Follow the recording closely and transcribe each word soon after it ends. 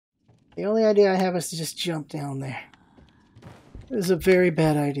The only idea I have is to just jump down there. This is a very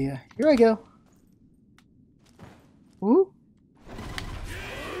bad idea. Here I go. Woo!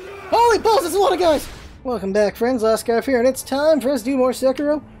 Holy balls, there's a lot of guys! Welcome back, friends. LostScarf here, and it's time for us to do more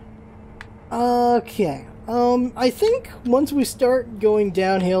Sekiro. Okay. I think once we start going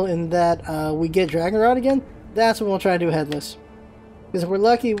downhill in that we get Dragon Rod again, that's when we'll try to do Headless. Because if we're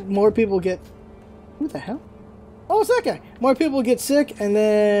lucky, more people get... Who the hell? Oh, it's that guy! More people get sick, and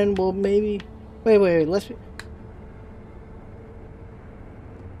then we'll maybe... Wait, let's...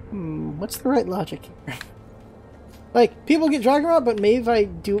 what's the right logic here? Like, people get Dragon Rod, but maybe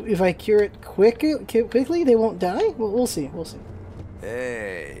if I cure it quickly, they won't die? Well, we'll see.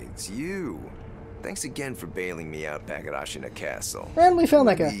 Hey, it's you. Thanks again for bailing me out back at Ashina Castle. And we found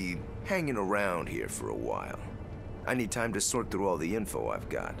that guy. I'll be hanging around here for a while. I need time to sort through all the info I've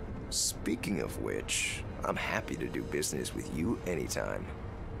got. Speaking of which, I'm happy to do business with you anytime.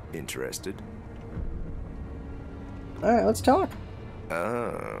 Interested? Alright, let's talk.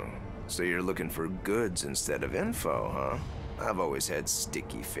 Oh, so you're looking for goods instead of info, huh? I've always had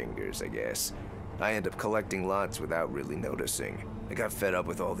sticky fingers, I guess. I end up collecting lots without really noticing. I got fed up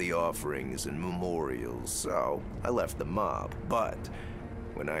with all the offerings and memorials, so I left the mob. But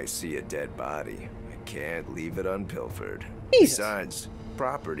when I see a dead body, I can't leave it unpilfered. Jesus. Besides,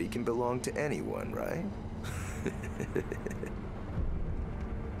 property can belong to anyone, right?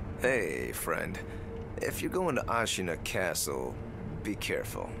 Hey, friend. If you're going to Ashina Castle, be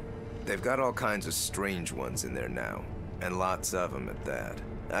careful. They've got all kinds of strange ones in there now, and lots of them at that.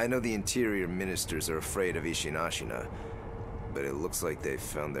 I know the interior ministers are afraid of Ishin Ashina, but it looks like they've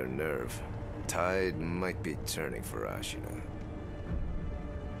found their nerve. Tide might be turning for Ashina.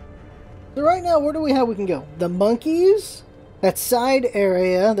 So right now, where do we have we can go? The monkeys, that side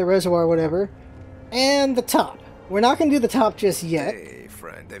area, the reservoir, whatever, and the top. We're not going to do the top just yet. Hey,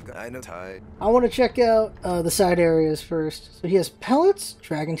 friend, they've got... I know Tide. I want to check out the side areas first. So he has pellets,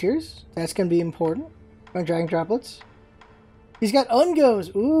 dragon tears. That's going to be important. Or dragon droplets. He's got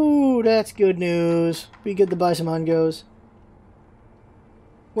ungos. Ooh, that's good news. Be good to buy some ungos.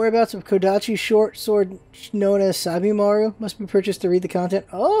 Whereabouts of Kodachi short sword known as Sabimaru must be purchased to read the content.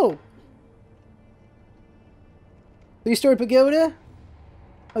 Oh! 3-story pagoda?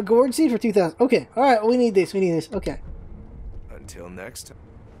 A gourd seed for 2,000. Okay, alright, we need this. Okay. Until next time.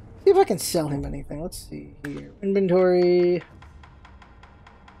 See if I can sell him anything. Let's see here. Inventory.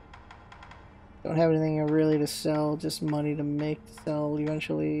 Don't have anything really to sell, just money to make to sell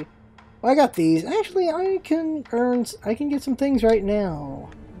eventually. Well, I got these. Actually, I can get some things right now.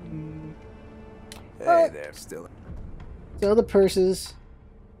 Hey there, still. Sell the purses.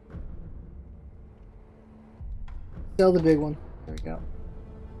 Sell the big one. There we go.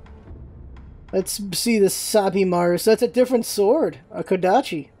 Let's see the Sabimaru. So that's a different sword. A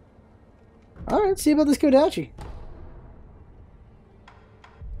Kodachi. Alright, let's see about this Kodachi.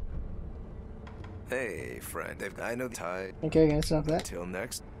 Hey, friend. I know Tide. Okay, that's not that. Until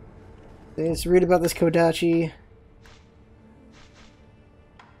next. Let's read about this Kodachi.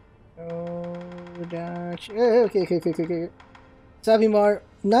 Kodachi. Okay. Sabimaru.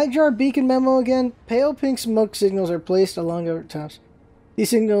 Nightjar beacon memo again. Pale pink smoke signals are placed along the tops. These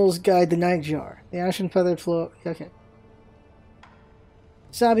signals guide the Nightjar. The ashen feathered flow. Okay.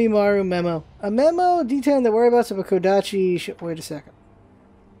 Sabimaru memo. A memo detailing the whereabouts of a Kodachi. Wait a second.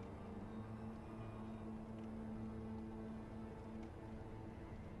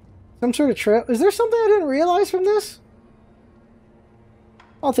 Some sort of trail. Is there something I didn't realize from this?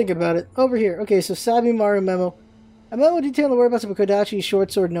 I'll think about it. Over here. Okay, so Sabimaru memo. A memo detailing the whereabouts of a Kodachi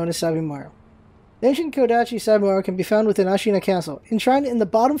short sword known as Sabimaru. The ancient Kodachi Sabimaru can be found within Ashina Castle, enshrined in the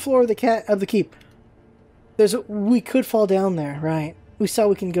bottom floor of the keep. We could fall down there, right? We saw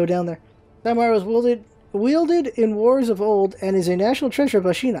we can go down there. Sabimaru was wielded in wars of old and is a national treasure of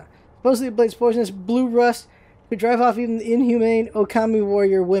Ashina. Supposedly it blades poisonous blue rust could drive off even the inhumane Okami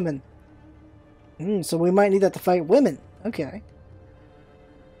warrior women. So we might need that to fight women. Okay.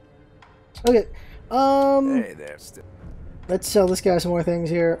 Okay. Hey there, still. Let's sell this guy some more things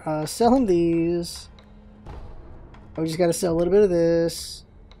here. Sell him these. We just gotta sell a little bit of this.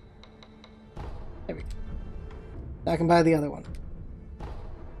 There we go. I can buy the other one.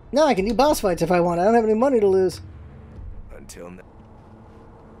 Now I can do boss fights if I want. I don't have any money to lose. Until now.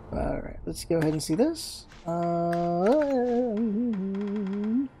 Alright, let's go ahead and see this.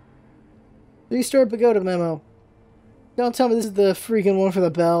 3-star pagoda memo. Don't tell me this is the freaking one for the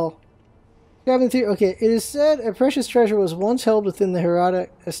bell. Okay, it is said a precious treasure was once held within the Hirata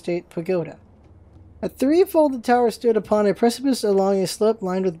Estate Pagoda. A 3-folded tower stood upon a precipice along a slope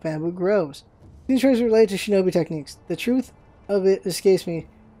lined with bamboo groves. These treasures relate to shinobi techniques. The truth of it escapes me.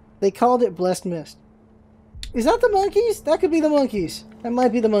 They called it Blessed Mist. Is that the monkeys? That could be the monkeys. That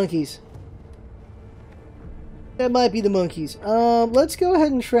might be the monkeys. That might be the monkeys. Let's go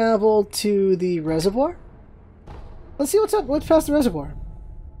ahead and travel to the reservoir. Let's see what's up. What's past the reservoir?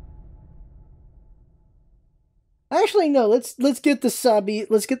 Actually, no. Let's get the Sabi.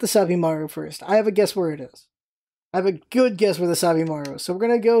 Let's get the Sabimaru first. I have a guess where it is. I have a good guess where the Sabimaru is. So we're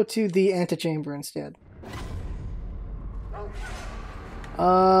gonna go to the antechamber instead.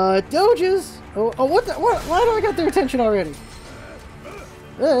 Doges. Oh, what? Why do I got their attention already?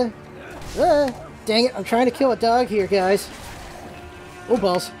 Dang it! I'm trying to kill a dog here, guys. Oh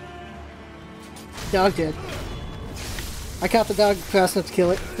balls. Dog dead. I caught the dog fast enough to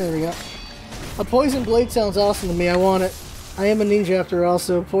kill it. There we go. A poison blade sounds awesome to me. I want it. I am a ninja after all,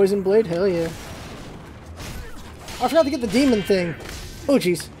 so poison blade, hell yeah. I forgot to get the demon thing. Oh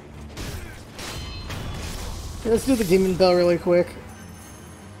jeez. Yeah, let's do the demon bell really quick.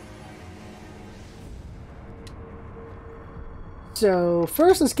 So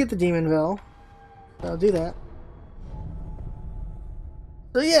first, let's get the demon bell. I'll do that.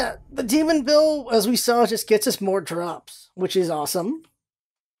 So yeah, the demon bell, as we saw, just gets us more drops, which is awesome.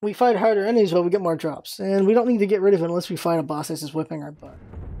 We fight harder enemies, but we get more drops. And we don't need to get rid of it unless we fight a boss that's just whipping our butt.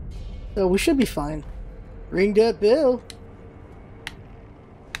 So we should be fine. Ring that bell.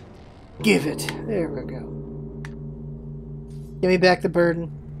 Give it. There we go. Give me back the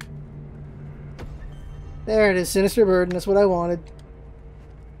burden. There it is, Sinister Burden. That's what I wanted.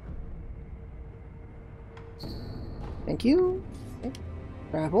 Thank you. Okay.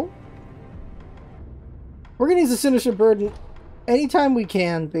 Grapple. We're gonna use the Sinister Burden anytime we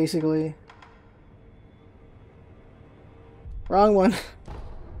can, basically. Wrong one.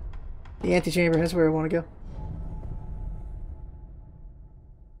 The antechamber, that's where I want to go.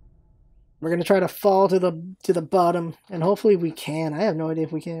 We're gonna try to fall to the bottom, and hopefully we can. I have no idea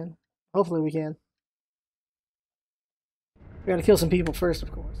if we can. Hopefully we can. We gotta kill some people first,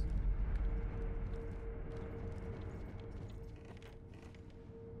 of course.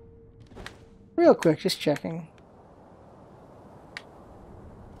 Real quick, just checking.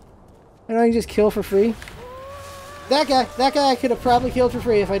 I know you can just kill for free. That guy I could have probably killed for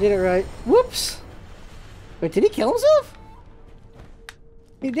free if I did it right. Whoops! Wait, did he kill himself?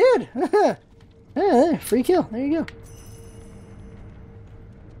 He did! Free kill. There you go.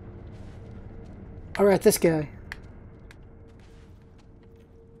 Alright, this guy.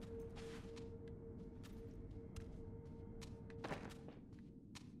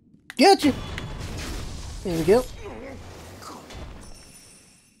 Gotcha! There we go.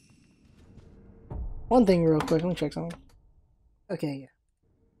 One thing real quick, let me check something. Okay, yeah.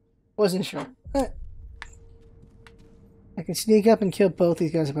 Wasn't sure. I can sneak up and kill both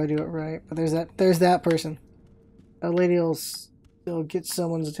these guys if I do it right, but there's that person. That lady will still get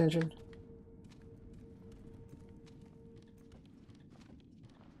someone's attention.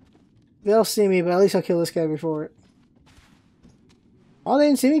 They'll see me, but at least I'll kill this guy before it. Oh, they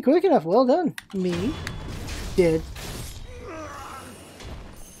didn't see me quick enough. Well done. Me. Did.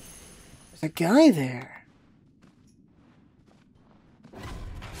 There's a guy there.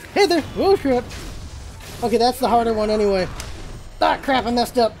 Hey there! Oh crap! Okay, that's the harder one anyway. Ah crap, I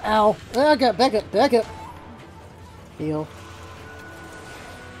messed up. Ow. Oh god, back up, back up. Heal.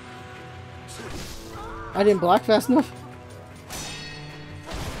 I didn't block fast enough.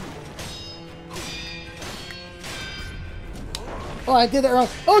 Oh, I did that wrong.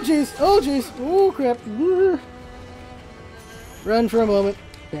 Oh jeez, oh jeez. Oh crap. Run for a moment.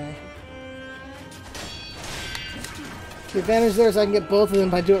 Okay. The advantage there is I can get both of them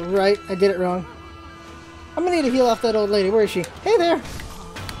if I do it right. I did it wrong. I'm gonna need to heal off that old lady. Where is she? Hey there!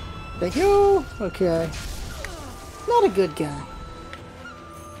 Thank you! Okay. Not a good guy.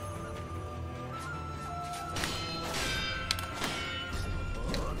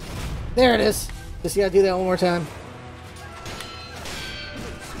 There it is! Just gotta do that one more time.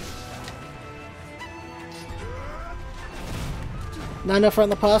 Not enough on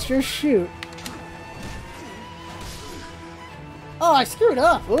the posture? Shoot. Oh, I screwed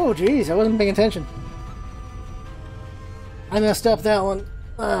up! Oh, jeez, I wasn't paying attention. I messed up that one.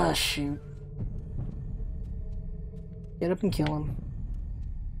 Ah, shoot. Get up and kill him.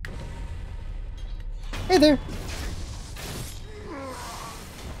 Hey there!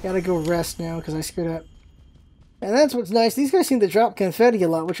 Gotta go rest now because I screwed up. And that's what's nice. These guys seem to drop confetti a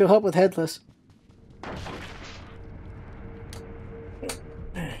lot, which will help with Headless.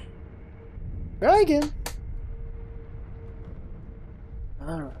 Try again.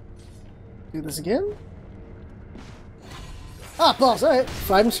 Alright. Do this again. Ah, balls! Alright.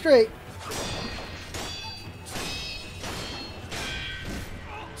 Fight him straight.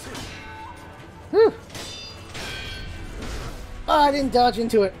 Ah, I didn't dodge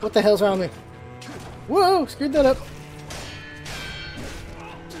into it. What the hell's wrong with me? Whoa, screwed that up.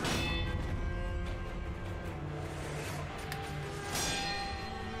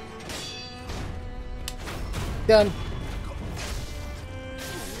 Done.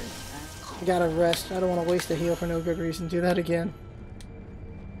 I gotta rest. I don't want to waste a heal for no good reason. Do that again.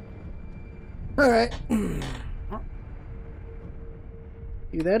 Alright. Do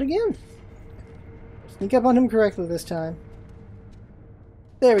that again. Sneak up on him correctly this time.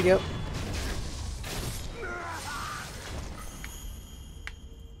 There we go.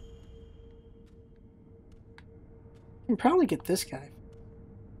 I can probably get this guy.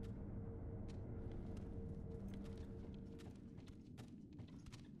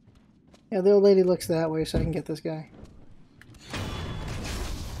 Yeah, the old lady looks that way, so I can get this guy.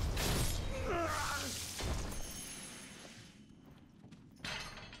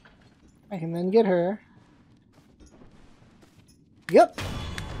 I can then get her. Yep!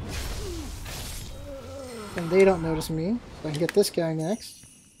 And they don't notice me, so I can get this guy next.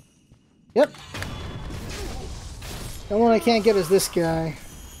 Yep! The one I can't get is this guy.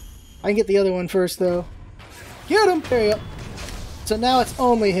 I can get the other one first, though. Get him! There you go. So now it's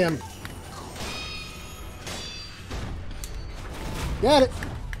only him. Got it!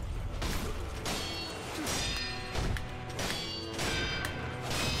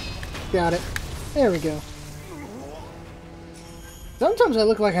 Got it. There we go. Sometimes I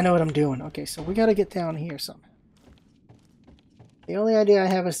look like I know what I'm doing. Okay, so we gotta get down here somehow. The only idea I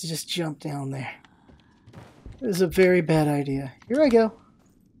have is to just jump down there. This is a very bad idea. Here I go.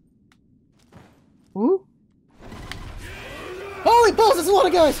 Woo! Holy balls, it's a lot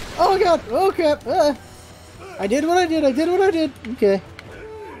of guys! Oh my god! Oh crap! I did what I did, I did what I did. Okay.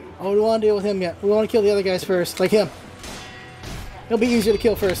 Oh, we don't want to deal with him yet. We want to kill the other guys first, like him. He'll be easier to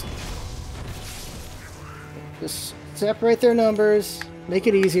kill first. Just separate their numbers. Make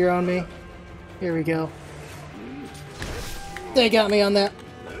it easier on me. Here we go. They got me on that.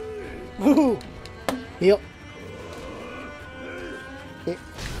 Woohoo! Heal. Okay.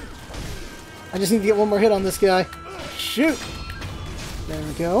 I just need to get one more hit on this guy. Shoot! There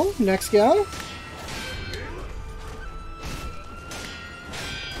we go. Next guy.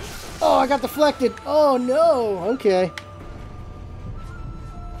 Oh, I got deflected. Oh, no. Okay.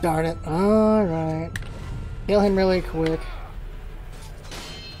 Darn it. Alright. Heal him really quick.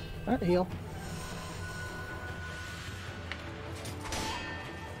 Alright, heal.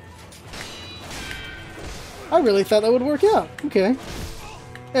 I really thought that would work out. Okay.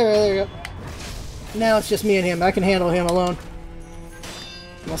 There you go. Now it's just me and him. I can handle him alone.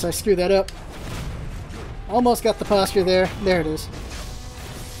 Unless I screw that up. Almost got the posture there. There it is.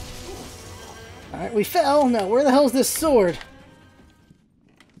 Alright, we fell. Now, where the hell is this sword?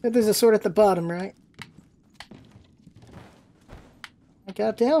 There's a sword at the bottom, right? I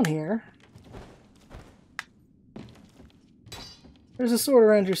got down here. There's a sword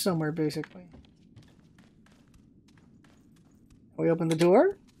around here somewhere, basically. We open the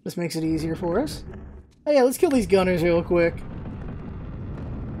door. This makes it easier for us. Oh yeah, let's kill these gunners real quick.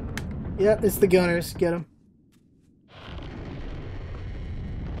 Yep, it's the gunners. Get them.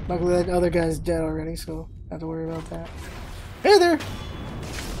 Luckily that other guy's dead already, so don't have to worry about that. Hey there!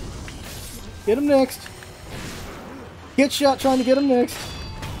 Get him next. Get shot trying to get him next.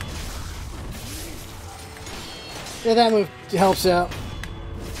 Yeah, that move helps out.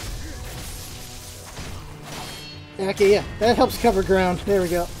 Okay, yeah, that helps cover ground. There we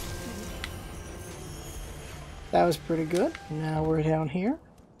go. That was pretty good. Now we're down here.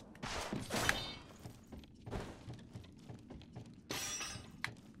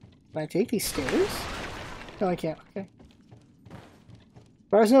 Can I take these stairs? No, I can't. Okay. As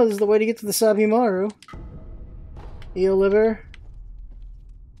far as I know, this is the way to get to the Sabimaru. Eel liver.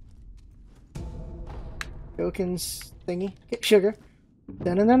 Goken's thingy. Get sugar.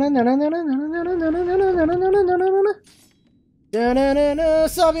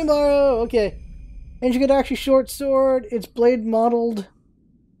 Sabimaru! Okay. Injigadashi short sword. Its blade mottled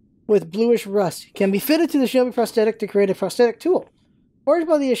with bluish rust. Can be fitted to the shinobi prosthetic to create a prosthetic tool. Forged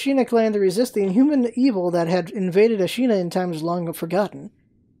by the Ashina clan to resist the inhuman evil that had invaded Ashina in times long forgotten.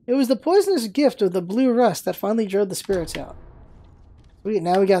 It was the poisonous gift of the blue rust that finally drove the spirits out. Sweet,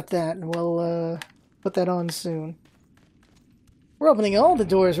 now we got that, and we'll put that on soon. We're opening all the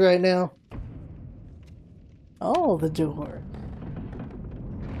doors right now. All the doors.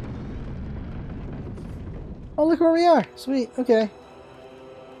 Oh, look where we are. Sweet, okay.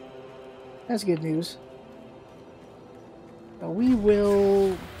 That's good news. We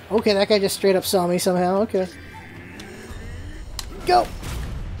will... Okay, that guy just straight up saw me somehow. Okay. Go!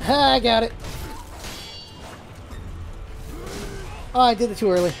 Ha, I got it. Oh, I did it too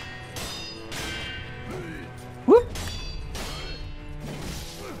early. Whoop!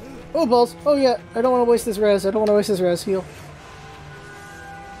 Oh, balls. Oh, yeah. I don't want to waste this res. I don't want to waste this res. Heal.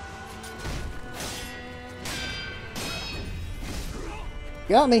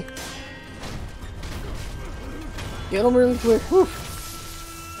 Got me. Get him really quick. Whew.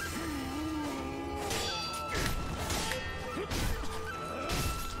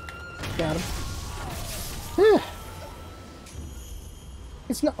 Got him. Yeah.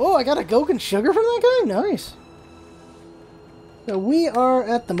 It's not. Oh, I got a Goken sugar from that guy? Nice. So we are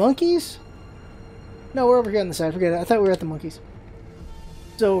at the monkeys. No, we're over here on the side. Forget it. I thought we were at the monkeys.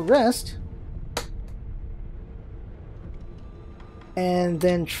 So rest. And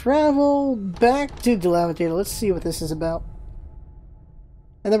then travel back to Dilapidated. Let's see what this is about.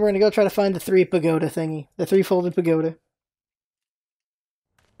 And then we're going to go try to find the 3 pagoda thingy. The 3-folded pagoda.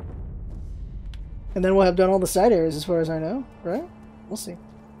 And then we'll have done all the side areas as far as I know, right? We'll see.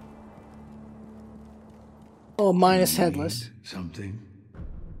 Oh, minus headless. Something.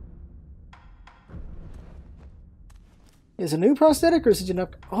 Is it a new prosthetic or is it an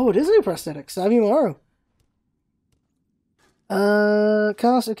up? Oh, it is a new prosthetic. Sabimaru.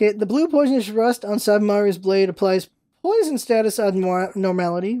 Cost. Okay, the blue poisonous rust on Sabimaru's blade applies poison status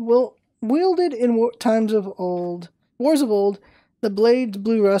abnormality. Wielded in wars of old, the blade's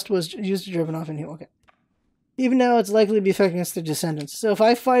blue rust was used to driven off and heal. Okay. Even now, it's likely to be effective against their descendants. So if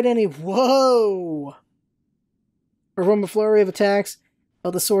I fight any, whoa, perform a flurry of attacks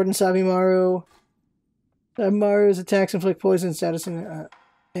of the sword in Sabimaru. Sabimaru's attacks inflict poison status and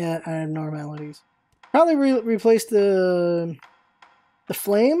abnormalities. Probably replace the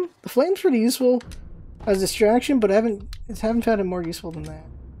flame. The flame's pretty useful as a distraction, but I haven't found it more useful than that.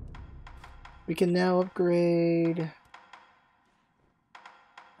 We can now upgrade.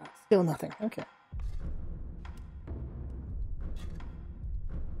 Still nothing. Okay.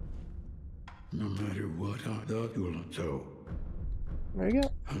 No matter what I thought you will do. There we go.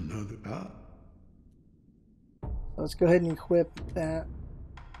 Another Let's go ahead and equip that.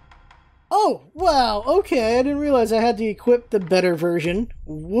 Oh, wow, okay, I didn't realize I had to equip the better version.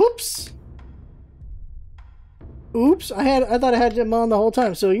 Whoops. Oops, I thought I had them on the whole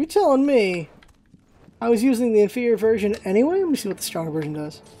time. So you're telling me I was using the inferior version anyway? Let me see what the stronger version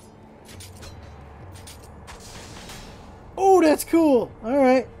does. Oh, that's cool.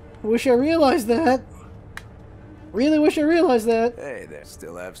 Alright. Wish I realized that. Really wish I realized that. Hey, there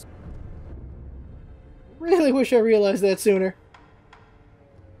still have... Really wish I realized that sooner.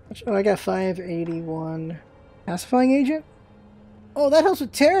 Oh, I got 581. Pacifying agent? Oh, that helps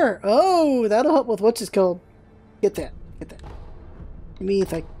with terror. Oh, that'll help with what's it called. Get that. Get that. Give me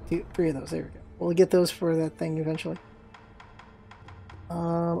like 3 of those. There we go. We'll get those for that thing eventually.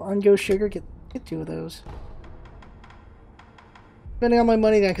 Ungo sugar. Get 2 of those. Spending all my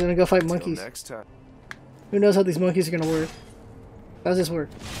money then because I'm gonna go fight monkeys. Next time. Who knows how these monkeys are gonna work? How does this work?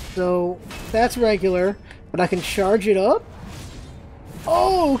 So that's regular, but I can charge it up.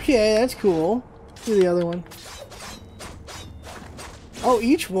 Oh, okay, that's cool. Do the other one. Oh,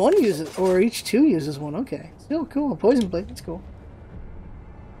 each one uses, or each 2 uses one. Okay, still cool. Poison blade, that's cool.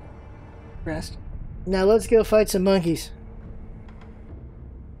 Rest. Now let's go fight some monkeys,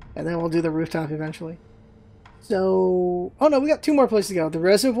 and then we'll do the rooftop eventually. So, oh no, we got 2 more places to go. The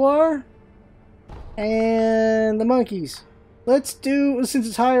reservoir and the monkeys. Let's do, since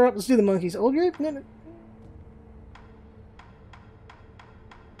it's higher up, let's do the monkeys. Old grape? No.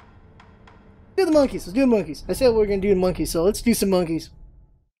 Do the monkeys. Let's do the monkeys. I said we were going to do the monkeys, so let's do some monkeys.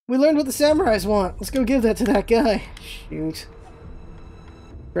 We learned what the samurais want. Let's go give that to that guy. Shoot.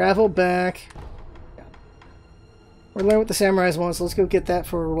 Travel back. We learned what the samurais want, so let's go get that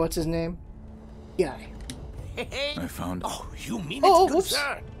for what's his name? Guy. Hey. I found... Oh, you mean Oh, it's good, whoops.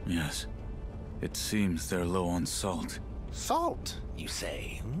 sir? Yes. It seems they're low on salt. Salt, you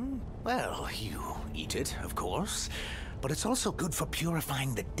say? Hmm? Well, you eat it, of course. But it's also good for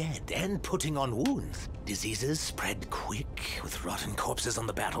purifying the dead and putting on wounds. Diseases spread quick with rotten corpses on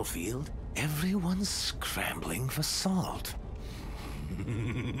the battlefield. Everyone's scrambling for salt.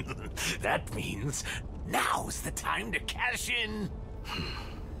 That means now's the time to cash in.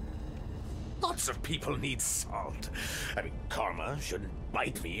 Lots of people need salt. I mean, karma shouldn't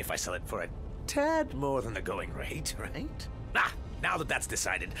bite me if I sell it for a tad more than the going rate, right? Ah, now that that's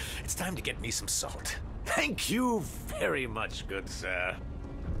decided, it's time to get me some salt. Thank you very much, good sir.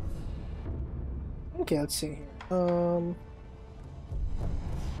 Okay, let's see here. Oh,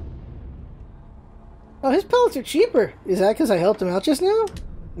 his pellets are cheaper. Is that because I helped him out just now?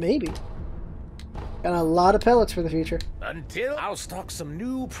 Maybe. Got a lot of pellets for the future. Until I'll stock some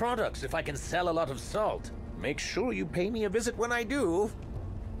new products if I can sell a lot of salt. make sure you pay me a visit when I do.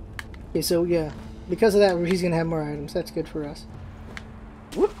 Okay, so yeah, because of that, he's gonna have more items. That's good for us.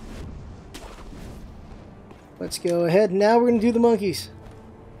 Whoop. Let's go ahead. Now we're gonna do the monkeys.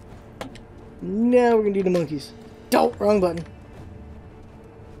 Now we're gonna do the monkeys. Don't! Wrong button.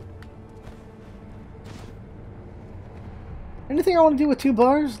 Anything I want to do with 2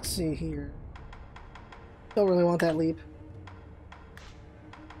 bars? Let's see here. Don't really want that leap.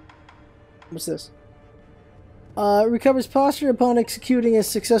 What's this? Recovers posture upon executing a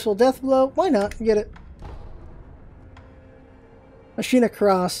successful death blow. Why not? Get it. Ashina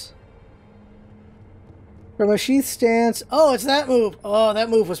Cross. From a sheath stance. Oh, it's that move. Oh, that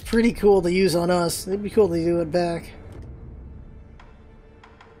move was pretty cool to use on us. It'd be cool to do it back.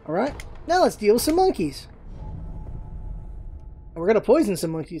 Alright. Now let's deal with some monkeys. We're gonna poison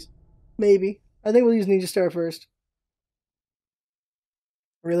some monkeys. Maybe. I think we'll use Ninja Star first.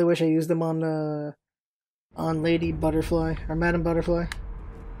 I really wish I used them on Lady Butterfly, or Madam Butterfly.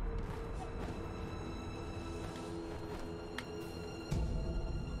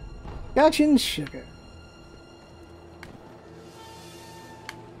 Gotcha, sugar.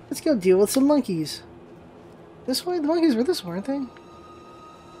 Let's go deal with some monkeys. This way? The monkeys were this way, weren't they?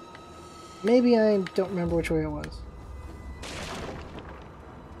 Maybe I don't remember which way it was.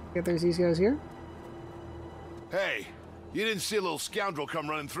 Okay, there's these guys here. Hey, you didn't see a little scoundrel come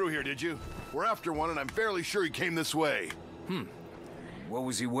running through here, did you? We're after one, and I'm fairly sure he came this way. What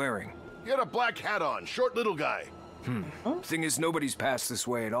was he wearing? He had a black hat on, short little guy. Thing is, nobody's passed this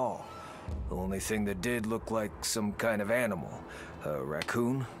way at all. The only thing that did look like some kind of animal. A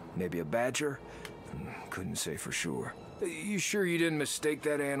raccoon? Maybe a badger? Couldn't say for sure. You sure you didn't mistake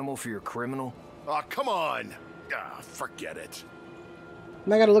that animal for your criminal? Aw, come on! Forget it.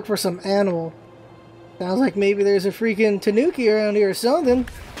 I gotta look for some animal. Sounds like maybe there's a freaking tanuki around here or something.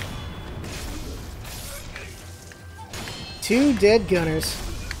 2 dead gunners.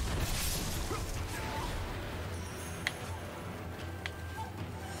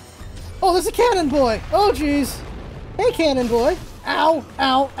 Oh, there's a cannon boy! Oh, jeez! Hey, cannon boy! Ow!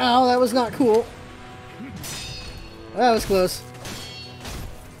 Ow! Ow! That was not cool. That was close.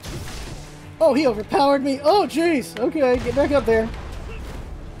 Oh, he overpowered me! Oh, jeez! Okay, get back up there.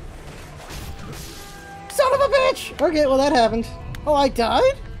 Son of a bitch! Okay, well that happened. Oh, I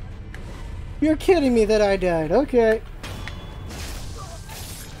died? You're kidding me that I died. Okay.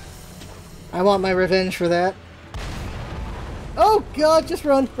 I want my revenge for that. Oh god, just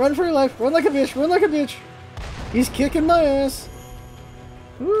run. Run for your life. Run like a bitch. Run like a bitch. He's kicking my ass.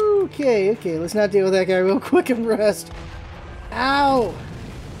 Okay, let's not deal with that guy real quick and rest. Ow!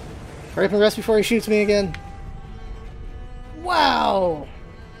 Hurry up and rest before he shoots me again. Wow!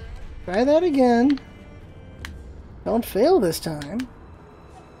 Try that again. Don't fail this time.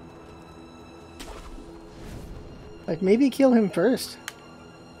 Like, maybe kill him first.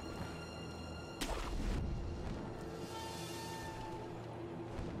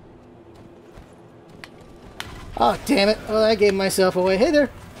 Oh, damn it. Well, I gave myself away. Hey there!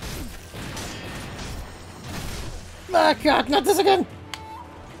 Ah, God, not this again!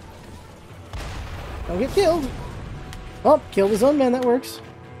 Don't get killed. Oh, killed his own man, that works.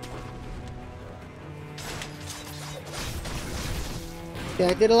 Yeah,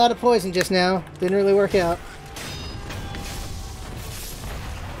 I did a lot of poison just now. Didn't really work out.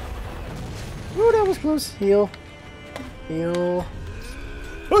 Ooh, that was close. Heal. Heal.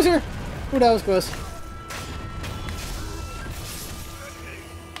 Who's here? Ooh, that was close.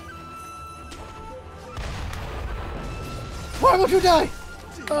 Why won't you die?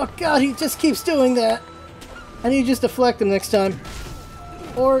 Oh god, he just keeps doing that. I need to just deflect him next time.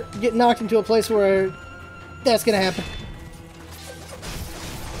 Or get knocked into a place where that's gonna happen.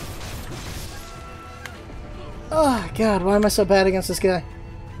 Oh god, why am I so bad against this guy?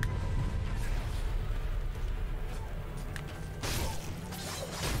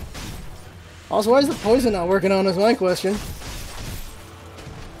 Also, why is the poison not working on is my question.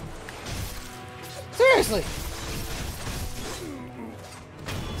 Seriously!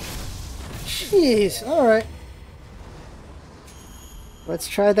 Jeez, alright. Let's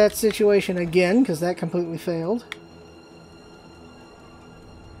try that situation again, because that completely failed.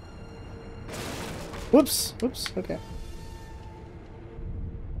 Whoops, whoops, okay.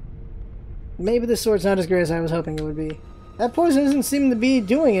 Maybe this sword's not as great as I was hoping it would be. That poison doesn't seem to be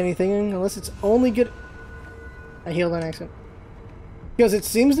doing anything, unless it's only good... I healed on accident. Because it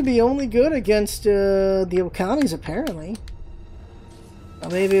seems to be only good against the Okamis, apparently. Well,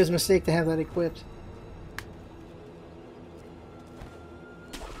 maybe it was a mistake to have that equipped.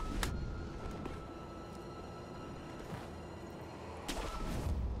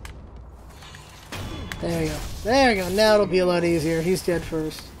 There you go. There you go. Now it'll be a lot easier. He's dead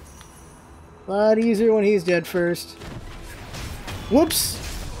first. A lot easier when he's dead first. Whoops!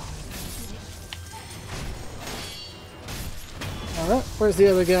 Alright, where's the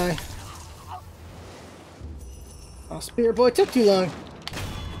other guy? Oh, Spirit Boy took too long.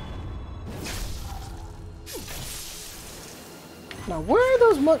 Now, where are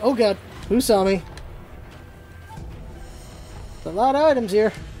those oh god, who saw me? There's a lot of items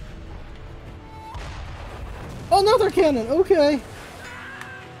here. Oh, another cannon, okay.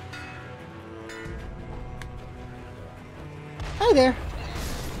 Hi there.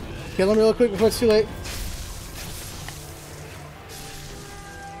 Kill him real quick before it's too late.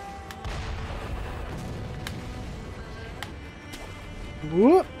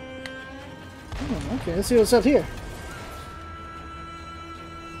 Whoop. Oh, okay, let's see what's up here.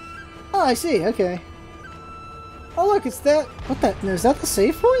 Oh, I see, okay. Oh, look, it's that. What that? Is that the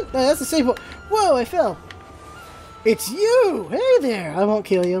save point? No, that's the save point. Whoa, I fell. It's you! Hey there! I won't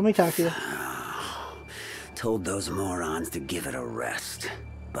kill you. Let me talk to you. Told those morons to give it a rest.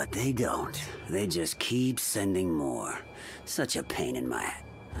 But they don't. They just keep sending more. Such a pain in my...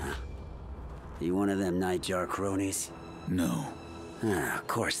 Huh? You one of them Nightjar cronies? No. Of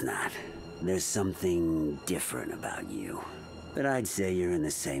course not. There's something different about you. But I'd say you're in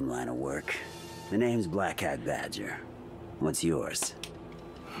the same line of work. The name's Black Hat Badger. What's yours?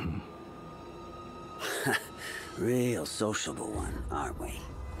 Real sociable one, aren't we?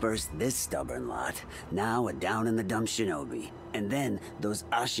 First this stubborn lot, now a down-in-the-dump shinobi, and then those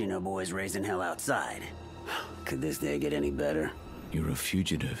Ashina boys raising hell outside. Could this day get any better? You're a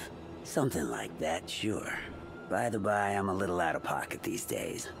fugitive. Something like that, sure. By the by, I'm a little out of pocket these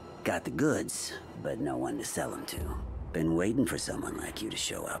days. Got the goods, but no one to sell them to. Been waiting for someone like you to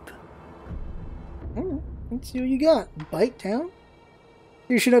show up. Alright, let's see what you got. Bite Town?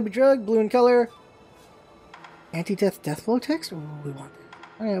 Your shinobi drug, blue in color. Anti-death death blow text? Ooh, we want that.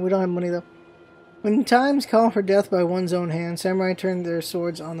 Alright, we don't have money though. When times call for death by one's own hand, samurai turn their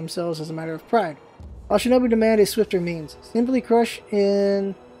swords on themselves as a matter of pride. While shinobi demand a swifter means. Simply crush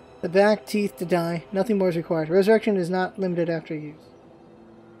in the back teeth to die. Nothing more is required. Resurrection is not limited after use.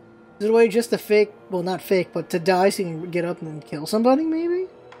 Is it a way just to fake, well not fake, but to die so you can get up and then kill somebody maybe?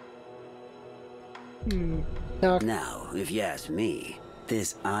 Now, if you ask me,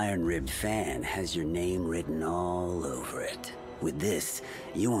 this iron-ribbed fan has your name written all over it. With this,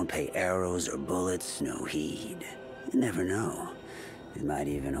 you won't pay arrows or bullets no heed. You never know. It might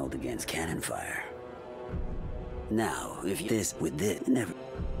even hold against cannon fire. Now, if with this, never...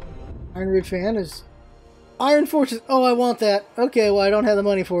 Iron Ridge fan is... Iron Fortress! Oh, I want that! Okay, well I don't have the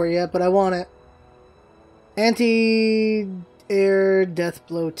money for it yet, but I want it. Anti-air death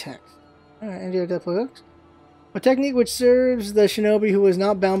blow text. Alright, anti-air death blow text. A technique which serves the shinobi who is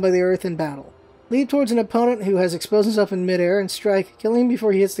not bound by the earth in battle. Leap towards an opponent who has exposed himself in midair and strike, killing him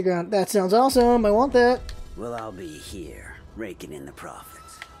before he hits the ground. That sounds awesome! I want that! Well, I'll be here, raking in the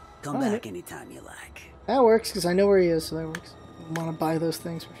profits. Come back anytime you like. That works, because I know where he is, so that works. I want to buy those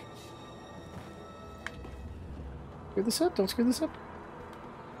things for sure. Screw this up, don't screw this up.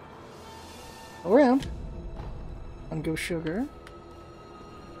 Go around. And go sugar.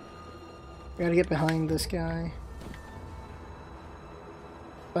 We gotta get behind this guy.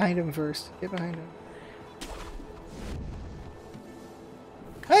 Behind him first. Get behind him.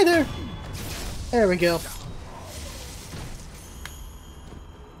 Hi there! There we go.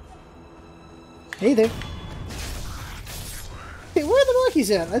 Hey there. Hey, where are the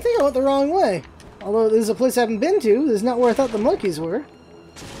monkeys at? I think I went the wrong way. Although this is a place I haven't been to, this is not where I thought the monkeys were.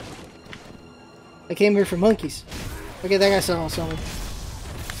 I came here for monkeys. Okay, that guy saw me.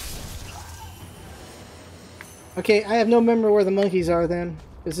 Okay, I have no memory where the monkeys are then.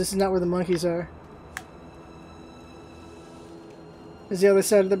 Because this is not where the monkeys are. This is the other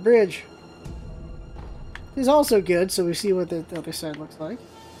side of the bridge. This is also good, so we see what the other side looks like.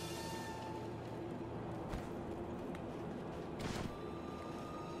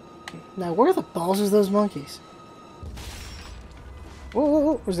 Now, where are the balls of those monkeys? Whoa, whoa,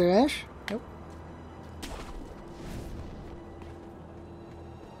 whoa. Was there ash? Nope.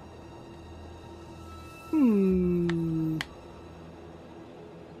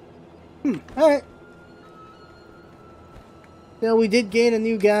 Alright. Well, we did gain a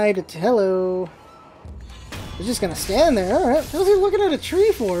new guy to... Hello. He's just gonna stand there. Alright. What's he looking at a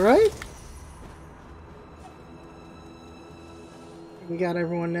tree for, right? We got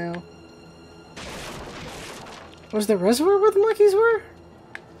everyone now. Was the reservoir where the monkeys were?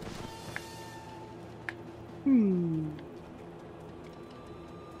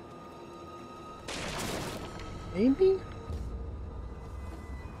 Maybe?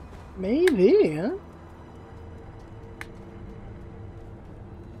 Maybe, huh?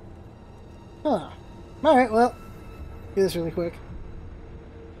 Huh. Alright, well. Do this really quick.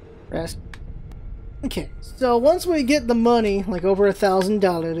 Rest. Okay, so once we get the money, like over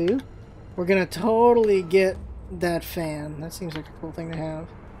 $1,000, we're gonna totally get that fan. That seems like a cool thing to have.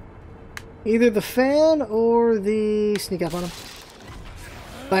 Either the fan or the sneak up on him.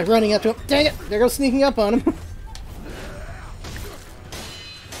 By running up to him. Dang it! There goes sneaking up on him.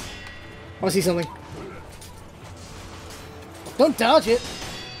 I want to see something. Don't dodge it!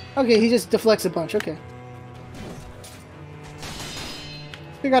 Okay, he just deflects a bunch. Okay.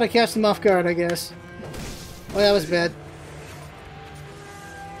 We gotta catch them off guard, I guess. Oh, that was bad.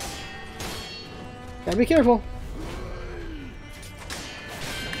 Gotta be careful.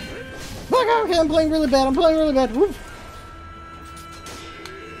 Okay, I'm playing really bad. I'm playing really bad. Woo.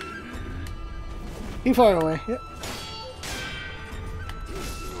 Too far away. Yep.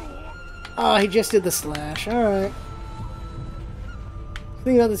 Oh, he just did the slash. Alright.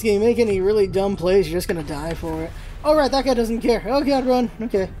 Think about this game. Make any really dumb plays, you're just gonna die for it. Alright, that guy doesn't care. Oh god, run.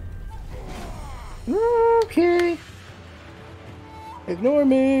 Okay. Okay. Ignore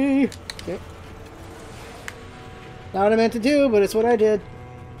me. Okay. Not what I meant to do, but it's what I did.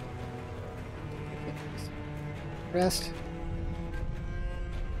 Rest.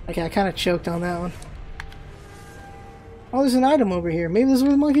 Okay, I kind of choked on that one. Oh, there's an item over here. Maybe this is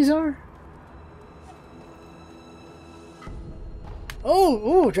where the monkeys are?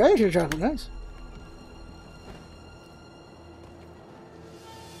 Oh, dragon tear chocolate. Nice.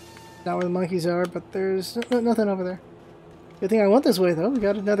 Not where the monkeys are, but there's nothing over there. Good thing I went this way, though. We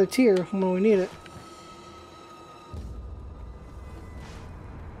got another tier when we need it.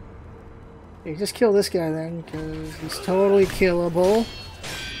 Okay, just kill this guy then, because he's totally killable.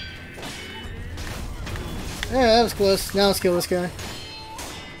 Yeah, that was close. Now let's kill this guy.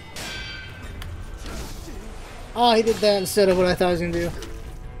 Oh, he did that instead of what I thought he was going to do.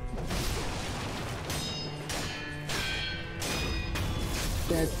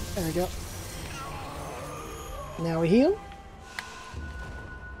 Dead. There we go. Now we heal.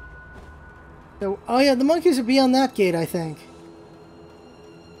 So, oh yeah, the monkeys would be on that gate, I think.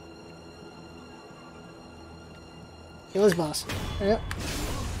 Kill his boss. Yep.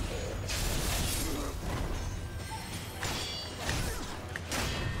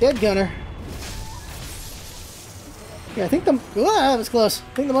 Dead gunner. Yeah, I think the... Ooh, that was close.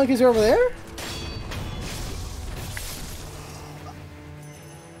 I think the monkeys are over there?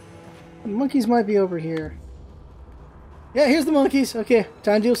 The monkeys might be over here. Yeah, here's the monkeys. Okay,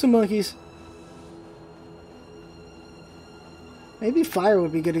 time to deal with some monkeys. Maybe fire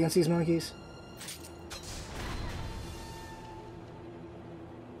would be good against these monkeys.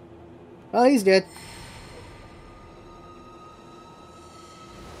 Oh, he's dead.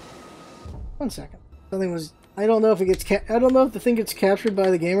 1 second. Something was... I don't know if it gets I don't know if the thing gets captured by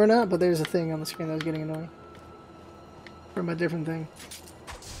the game or not, but there's a thing on the screen that was getting annoying. From a different thing.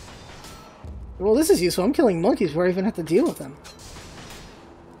 Well, this is useful. I'm killing monkeys before I even have to deal with them.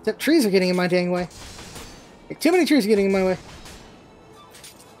 Except trees are getting in my dang way. Like, too many trees are getting in my way.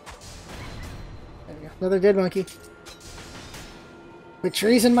 There we go. Another dead monkey. With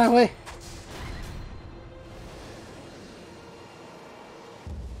trees in my way.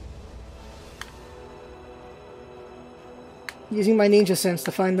 Using my ninja sense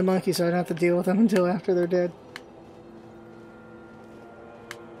to find the monkey so I don't have to deal with them until after they're dead.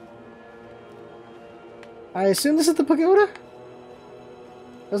 I assume this is the pagoda?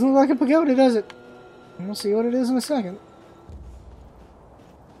 Doesn't look like a pagoda, does it? We'll see what it is in a second.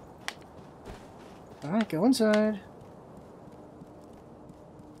 Alright, go inside.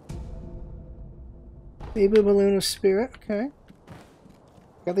 Baby balloon of spirit, okay.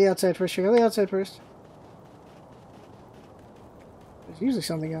 Got the outside first, check out the outside first. There's usually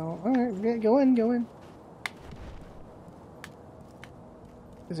something out. Alright, go in, go in.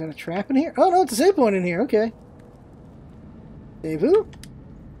 Is that a trap in here? Oh no, it's a save point in here, okay. Save who?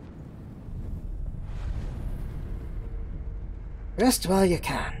 Rest while you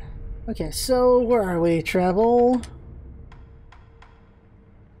can. Okay, so where are we? Travel.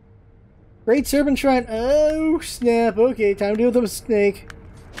 Great Serpent Shrine. Oh, snap. Okay, time to deal with the snake.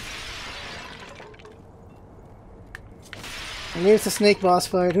 Maybe it's a snake boss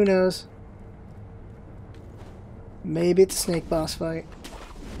fight. Who knows? Maybe it's a snake boss fight.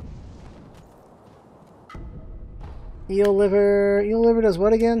 Eel liver. Eel liver does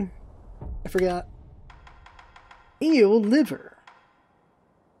what again? I forgot. Eel liver.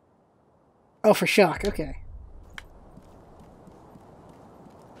 Oh, for shock. Okay.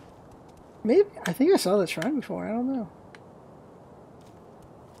 Maybe. I think I saw that shrine before. I don't know.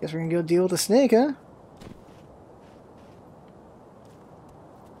 Guess we're gonna go deal with the snake, huh?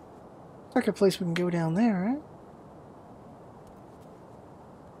 marketplace, we can go down there, right?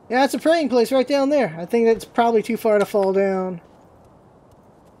 Yeah, it's a praying place right down there. I think that's probably too far to fall down.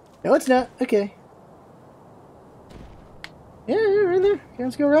 No, it's not. Okay. Yeah, right there. Okay,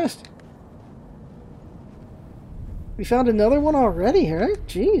 let's go rest. We found another one already, right?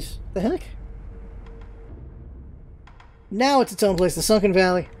 Jeez, what the heck? Now it's its own place, the Sunken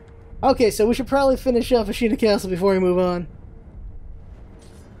Valley. Okay, so we should probably finish up Ashina Castle before we move on.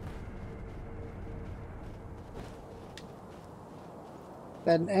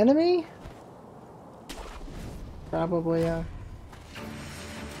 That an enemy? Probably, yeah.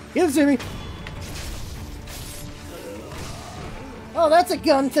 Give it to me! Oh, that's a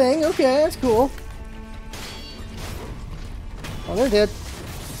gun thing. Okay, that's cool. Oh, they're dead.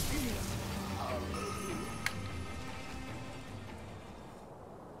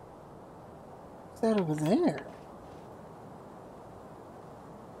 What's that over there?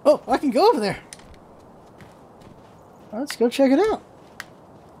 Oh, I can go over there. Let's go check it out.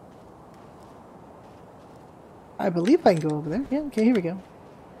 I believe I can go over there. Yeah, okay, here we go.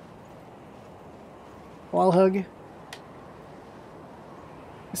 Wall hug. I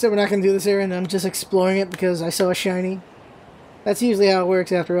said we're not going to do this area, and I'm just exploring it because I saw a shiny. That's usually how it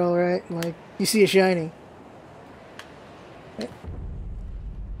works after all, right? Like, you see a shiny.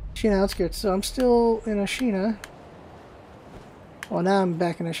 Ashina outskirts, so I'm still in Ashina. Well, now I'm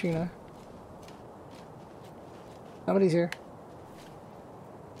back in Ashina. Somebody's here.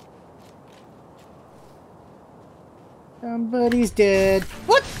 Somebody's dead.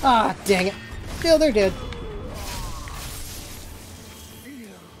 What? Ah, dang it. Still, they're dead.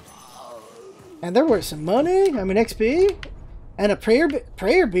 And they're worth some money. I mean, XP. And a prayer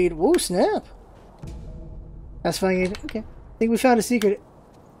bead. Whoa, snap. That's fine. Okay. I think we found a secret.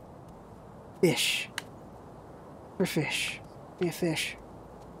 Fish. For fish. Be a fish.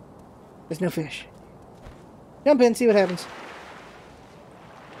 There's no fish. Jump in, see what happens.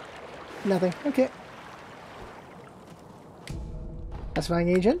 Nothing. Okay. That's fine,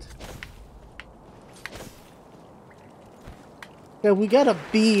 agent. Yeah, we got a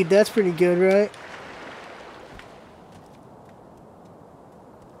bead. That's pretty good, right?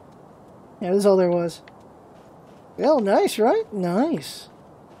 Yeah, this is all there was. Well, nice, right? Nice.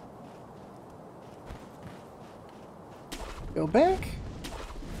 Go back.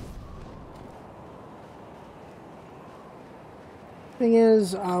 Thing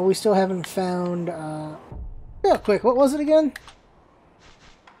is, we still haven't found, real quick, what was it again?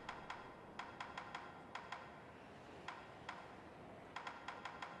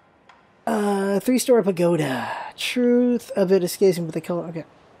 Three-story pagoda. Truth of it escaping with the color. Okay.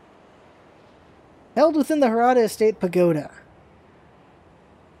 Held within the Harada Estate Pagoda.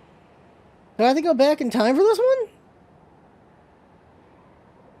 Do I have to go back in time for this one?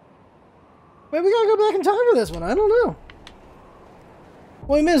 Maybe we gotta go back in time for this one. I don't know.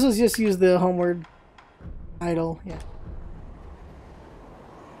 Well, we may as well just use the homeward idol. Yeah.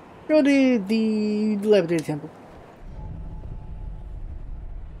 Go to the Dilapidated Temple.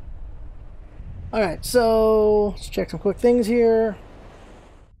 Alright, so let's check some quick things here.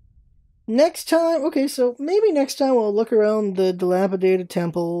 Next time, okay, so maybe next time we'll look around the Dilapidated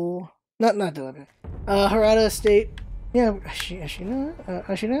Temple. Not dilapidated. Harada Estate. Yeah, Ashina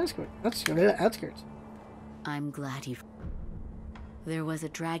outskirts. Let's go to the outskirts. I'm glad you. There was a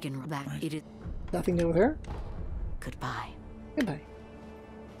dragon back. It is. Nothing to do with her. Goodbye. Goodbye.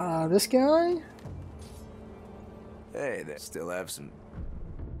 This guy? Hey, they still have some.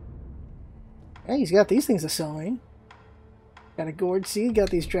 Hey, he's got these things to sell me. Got a gourd seed,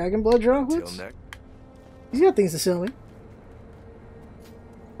 got these dragon blood droplets. He's got things to sell me.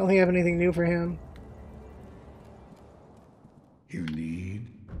 Don't think I have anything new for him. You need,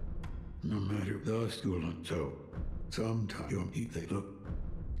 no matter the school and so, sometimes you'll eat they look.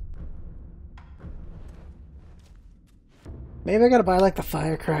 Maybe I gotta buy like the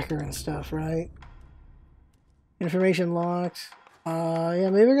firecracker and stuff, right? Information locked. Yeah,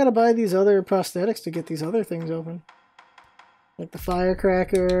 maybe I gotta buy these other prosthetics to get these other things open. Like the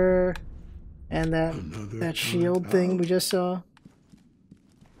firecracker and that shield thing we just saw.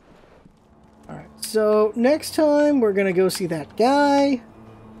 Alright, so next time we're gonna go see that guy.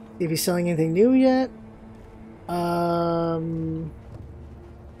 See if he's selling anything new yet.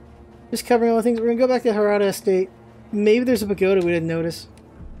 Just covering all the things. We're gonna go back to Harada Estate. Maybe there's a pagoda we didn't notice.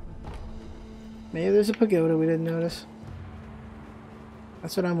 Maybe there's a pagoda we didn't notice.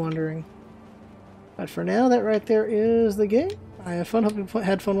 That's what I'm wondering. But for now, that right there is the game. I have fun. Hope you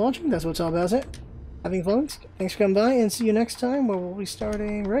had fun watching. That's what it's all about, is it? Having fun. Thanks for coming by, and see you next time, where we'll be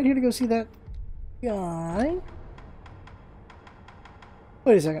starting right here to go see that guy.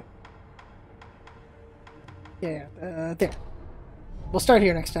 Wait a second. Yeah, there. We'll start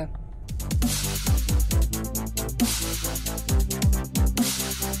here next time.